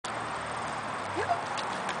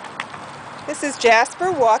This is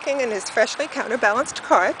Jasper walking in his freshly counterbalanced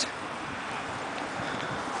cart.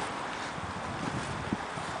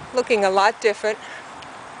 Looking a lot different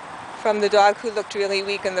from the dog who looked really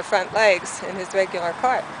weak in the front legs in his regular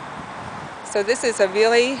cart. So this is a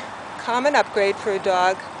really common upgrade for a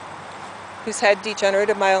dog who's had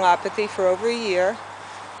degenerative myelopathy for over a year.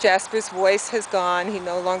 Jasper's voice has gone. He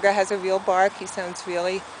no longer has a real bark. He sounds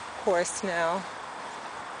really hoarse now.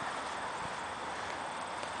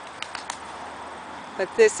 But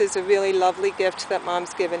this is a really lovely gift that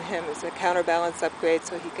Mom's given him as a counterbalance upgrade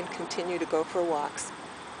so he can continue to go for walks.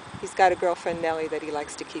 He's got a girlfriend, Nellie, that he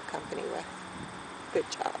likes to keep company with. Good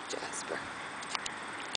job, Jasper.